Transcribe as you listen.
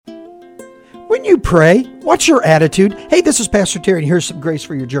When you pray, what's your attitude? Hey, this is Pastor Terry, and here's some grace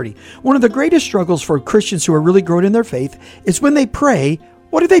for your journey. One of the greatest struggles for Christians who are really growing in their faith is when they pray.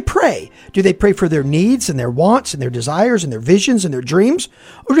 What do they pray? Do they pray for their needs and their wants and their desires and their visions and their dreams?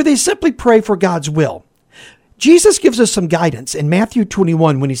 Or do they simply pray for God's will? Jesus gives us some guidance in Matthew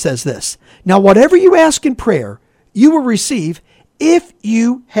 21 when he says this, "Now whatever you ask in prayer, you will receive if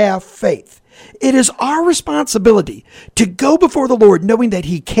you have faith." It is our responsibility to go before the Lord knowing that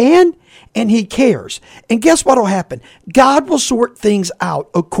he can and he cares. And guess what will happen? God will sort things out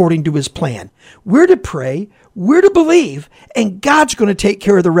according to his plan. We're to pray, we're to believe, and God's going to take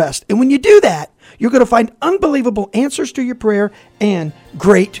care of the rest. And when you do that, you're going to find unbelievable answers to your prayer and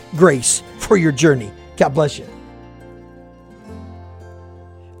great grace for your journey. God bless you.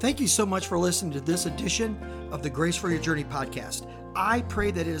 Thank you so much for listening to this edition of the Grace for Your Journey podcast. I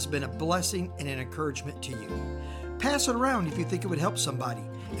pray that it has been a blessing and an encouragement to you. Pass it around if you think it would help somebody.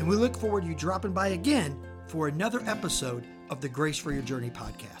 And we look forward to you dropping by again for another episode of the Grace for Your Journey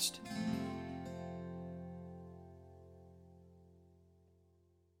podcast.